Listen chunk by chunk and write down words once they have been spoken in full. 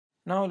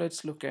Now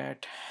let's look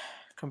at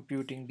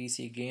computing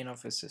DC gain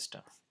of a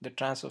system. The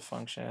transfer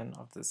function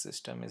of the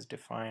system is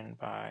defined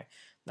by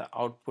the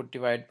output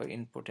divided by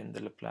input in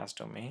the Laplace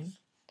domain.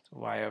 So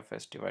y of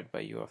s divided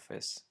by u of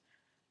s,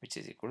 which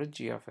is equal to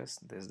g of s.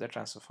 This is the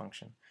transfer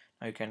function.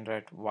 Now you can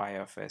write y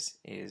of s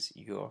is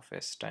u of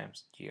s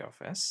times g of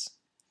s.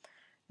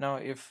 Now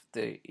if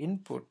the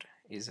input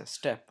is a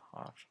step,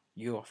 or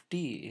u of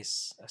t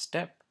is a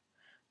step,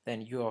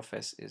 then u of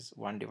s is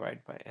 1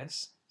 divided by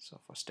s. So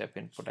for step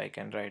input I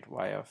can write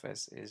y of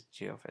s is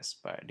g of s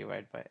by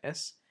divided by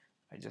s.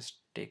 I just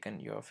taken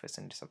u of s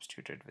and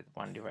substituted with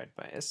 1 divided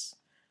by s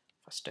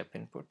for step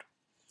input.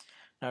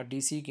 Now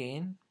DC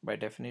gain by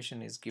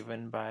definition is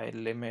given by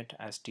limit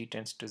as t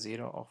tends to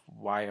 0 of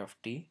y of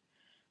t.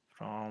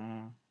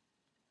 From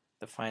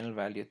the final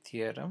value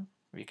theorem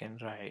we can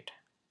write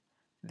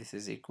this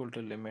is equal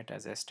to limit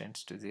as s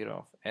tends to 0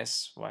 of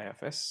s y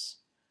of s,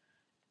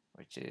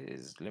 which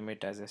is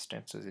limit as s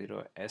tends to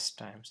 0 s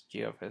times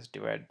g of s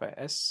divided by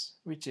s,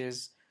 which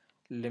is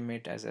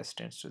limit as s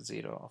tends to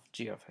 0 of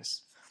g of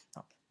s.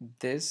 Now,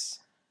 this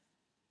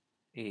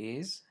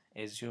is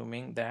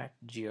assuming that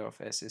g of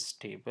s is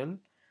stable,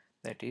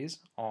 that is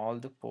all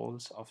the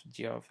poles of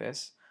g of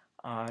s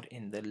are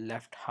in the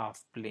left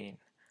half plane,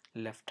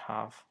 left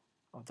half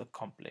of the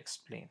complex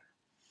plane.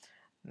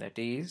 That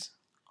is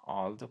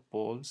all the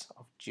poles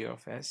of g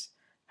of s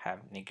have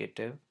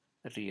negative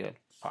real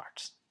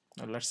parts.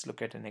 Now let's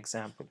look at an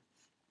example.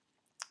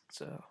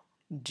 So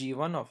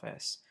g1 of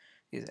s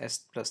is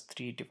s plus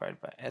 3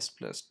 divided by s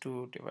plus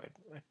 2 divided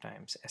by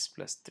times s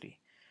plus 3.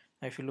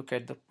 Now if you look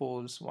at the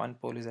poles, one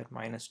pole is at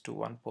minus 2,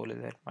 one pole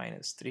is at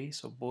minus 3.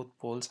 So both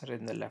poles are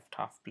in the left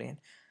half plane.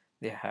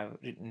 They have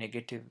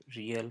negative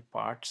real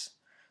parts.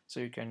 So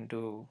you can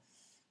do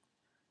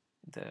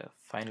the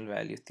final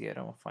value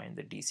theorem or find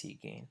the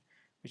DC gain,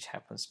 which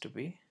happens to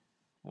be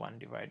 1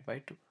 divided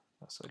by 2.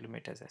 So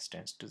limit as s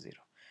tends to 0.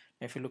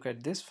 Now if you look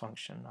at this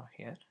function now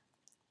here,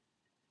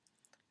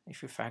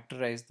 if you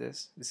factorize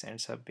this, this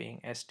ends up being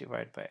s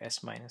divided by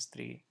s minus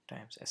 3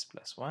 times s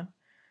plus 1.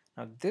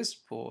 Now this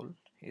pole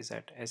is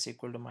at s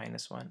equal to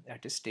minus 1,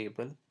 that is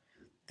stable.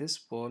 This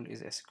pole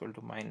is s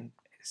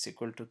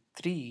equal to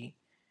 3,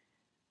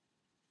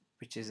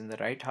 which is in the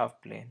right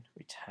half plane,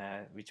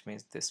 which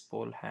means this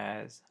pole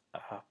has a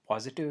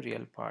positive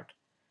real part,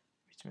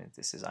 which means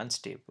this is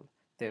unstable.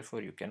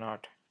 Therefore you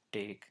cannot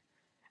take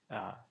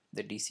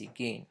the DC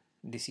gain.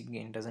 DC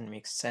gain doesn't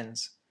make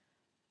sense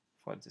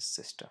for this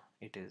system.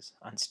 It is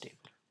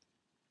unstable.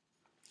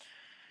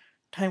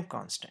 Time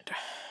constant.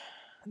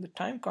 The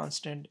time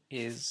constant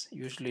is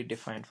usually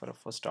defined for a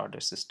first order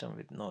system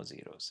with no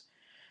zeros.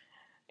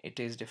 It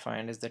is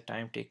defined as the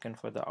time taken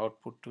for the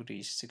output to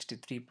reach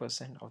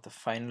 63% of the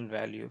final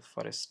value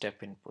for a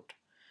step input.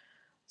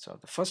 So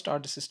the first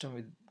order system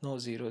with no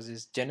zeros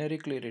is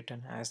generically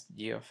written as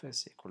g of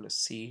s equal to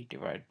c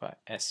divided by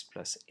s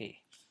plus a.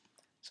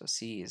 So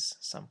c is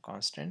some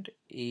constant,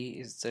 a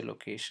is the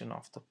location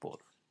of the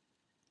pole.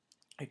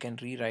 You can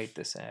rewrite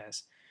this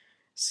as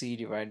c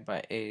divided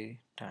by a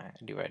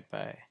divided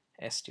by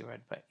s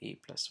divided by a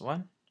plus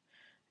 1.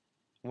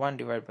 1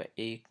 divided by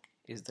a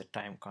is the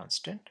time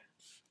constant.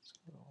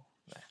 So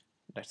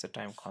that's the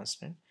time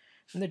constant.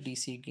 And the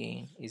DC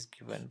gain is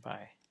given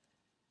by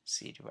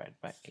c divided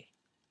by a.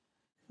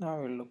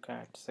 Now we'll look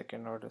at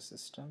second order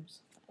systems.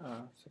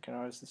 Second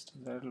order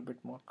systems are a little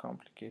bit more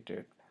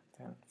complicated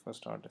than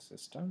first order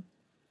system.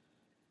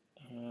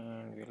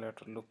 And we'll have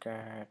to look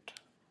at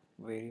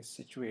various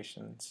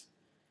situations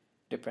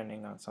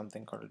depending on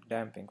something called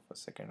damping for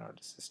second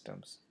order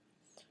systems.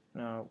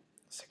 Now,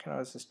 second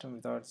order system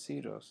without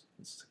zeros,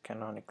 it's a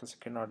canonical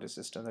second order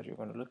system that you're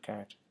going to look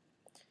at.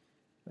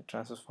 The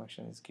transfer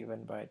function is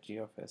given by g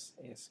of s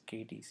is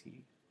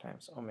kdc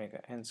times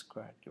omega n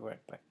squared divided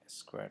by s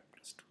squared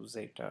plus 2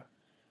 zeta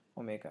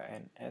omega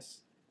n s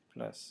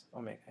plus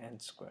omega n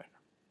squared.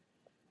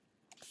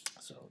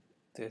 So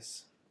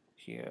this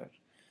here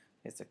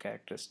is the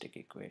characteristic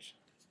equation.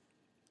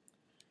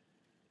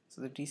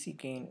 So the DC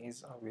gain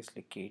is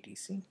obviously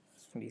kdc.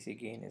 DC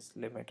gain is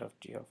limit of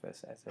g of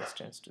s as s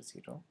tends to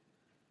 0.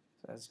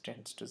 So as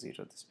tends to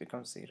 0, this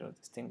becomes 0,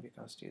 this thing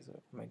becomes 0.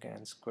 Omega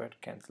n squared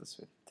cancels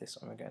with this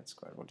omega n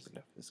squared. What is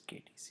left is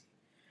kdc.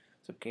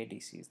 So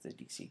kdc is the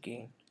DC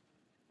gain.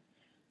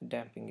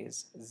 Damping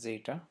is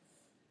zeta.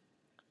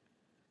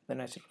 The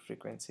natural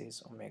frequency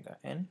is omega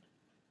n.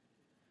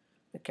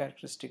 The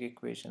characteristic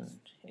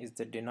equation is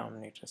the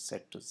denominator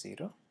set to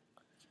 0.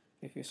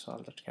 If you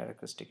solve that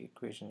characteristic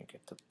equation, you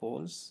get the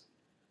poles.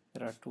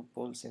 There are two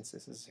poles since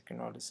this is a second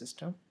order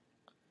system,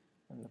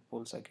 and the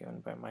poles are given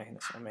by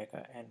minus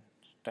omega n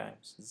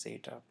times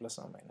zeta plus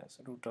or minus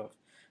root of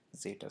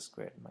zeta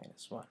squared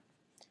minus 1.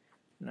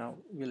 Now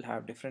we'll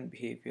have different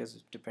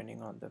behaviors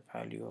depending on the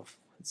value of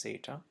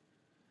zeta,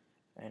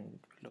 and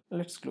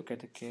let's look at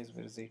the case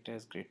where zeta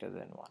is greater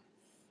than 1.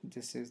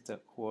 This is the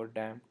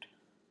overdamped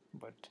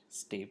but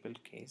stable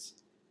case.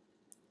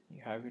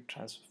 You have your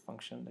transfer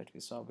function that we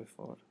saw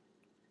before.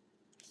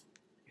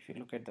 If you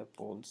look at the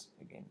poles,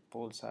 again,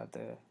 poles are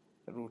the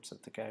roots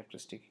of the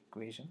characteristic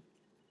equation,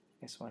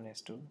 s1,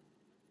 s2,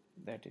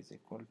 that is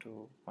equal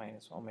to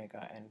minus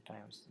omega n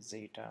times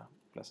zeta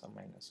plus or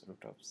minus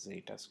root of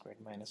zeta squared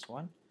minus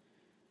 1.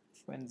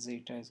 When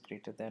zeta is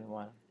greater than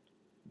 1,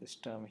 this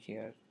term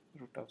here,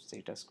 root of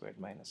zeta squared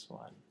minus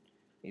 1,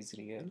 is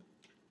real.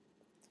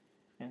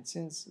 And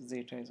since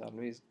zeta is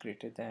always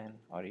greater than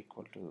or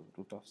equal to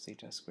root of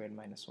zeta squared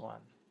minus 1,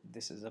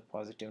 this is a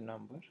positive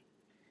number.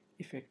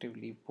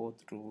 Effectively, both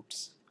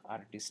roots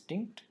are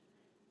distinct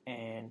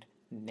and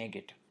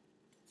negative.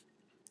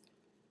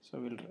 So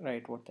we'll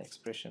write what the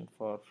expression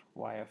for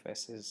y of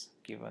s is,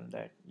 given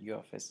that u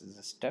of s is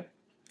a step.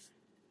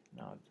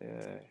 Now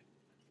the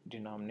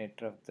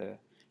denominator of the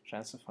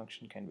transfer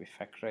function can be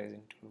factorized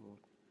into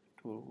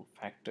two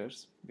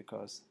factors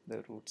because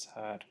the roots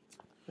are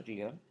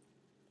real.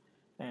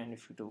 And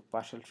if you do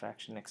partial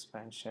fraction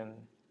expansion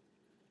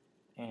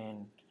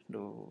and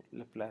do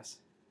Laplace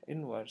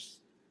inverse,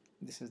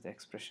 this is the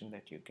expression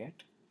that you get.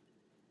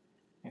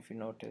 If you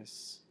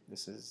notice,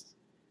 this is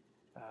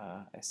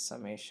a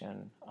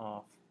summation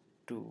of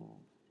two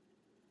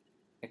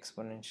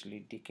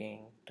exponentially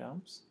decaying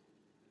terms,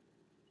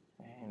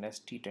 and as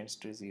t tends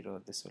to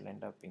 0, this will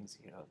end up being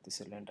 0, this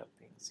will end up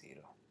being 0.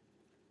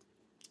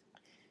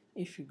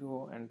 If you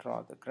go and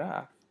draw the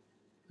graph,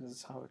 this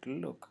is how it will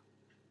look.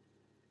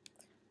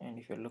 And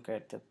if you look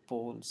at the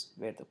poles,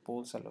 where the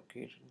poles are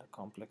located in the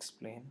complex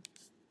plane,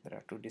 there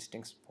are two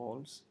distinct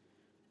poles.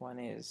 One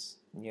is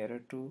nearer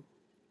to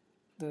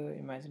the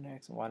imaginary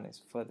axis, one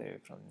is further away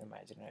from the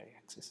imaginary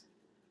axis.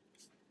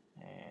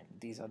 And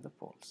these are the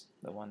poles.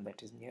 The one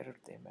that is nearer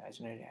to the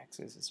imaginary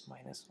axis is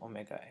minus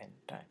omega n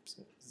times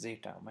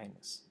zeta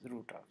minus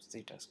root of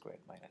zeta squared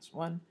minus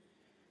 1.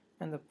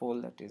 And the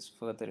pole that is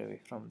further away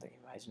from the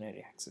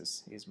imaginary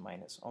axis is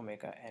minus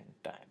omega n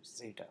times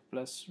zeta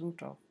plus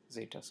root of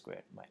zeta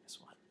squared minus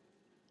 1.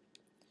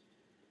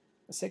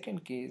 The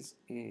second case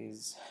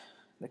is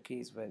the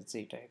case where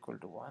zeta equal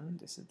to 1.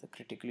 This is the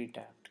critically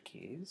damped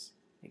case,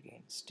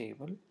 again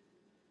stable.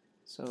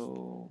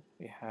 So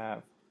we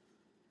have,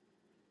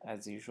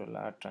 as usual,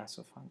 our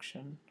transfer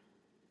function,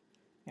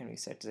 and we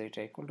set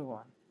zeta equal to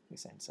 1.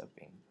 This ends up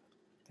being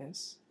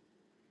this.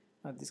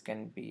 Now this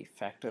can be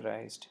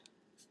factorized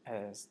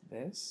as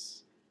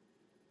this,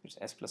 which is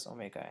s plus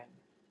omega n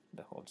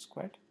the whole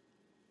squared.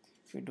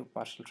 If we do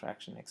partial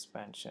fraction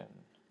expansion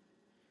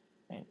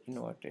and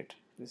invert it,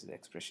 this is the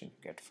expression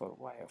you get for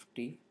y of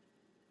t.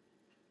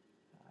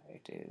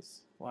 It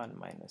is 1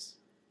 minus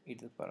e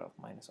to the power of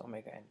minus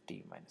omega n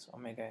t minus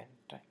omega n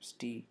times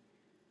t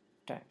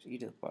times e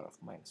to the power of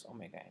minus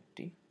omega n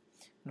t.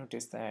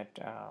 Notice that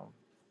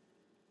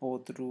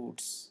both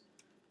roots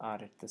are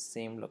at the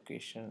same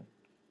location,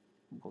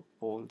 both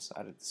poles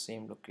are at the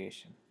same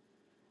location,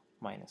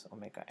 minus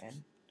omega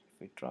n.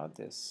 If we draw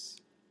this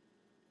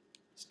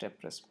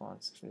step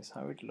response, this is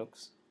how it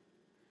looks.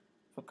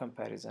 For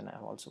comparison, I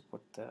have also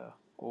put the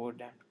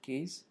overdamped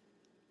case.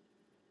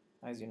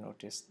 As you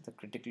notice, the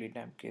critically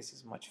damped case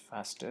is much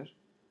faster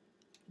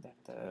than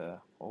the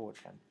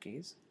overdamped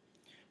case.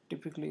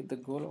 Typically, the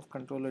goal of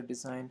controller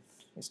design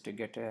is to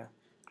get a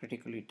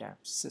critically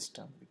damped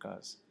system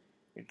because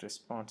it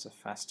responds the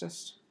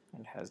fastest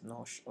and has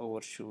no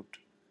overshoot,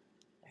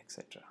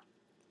 etc.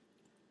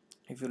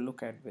 If you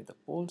look at where the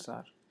poles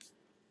are,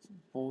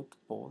 both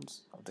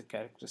poles of the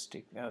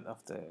characteristic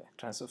of the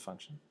transfer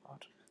function, or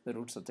the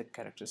roots of the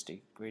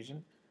characteristic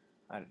equation,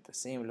 are at the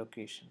same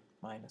location,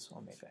 minus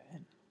omega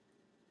n.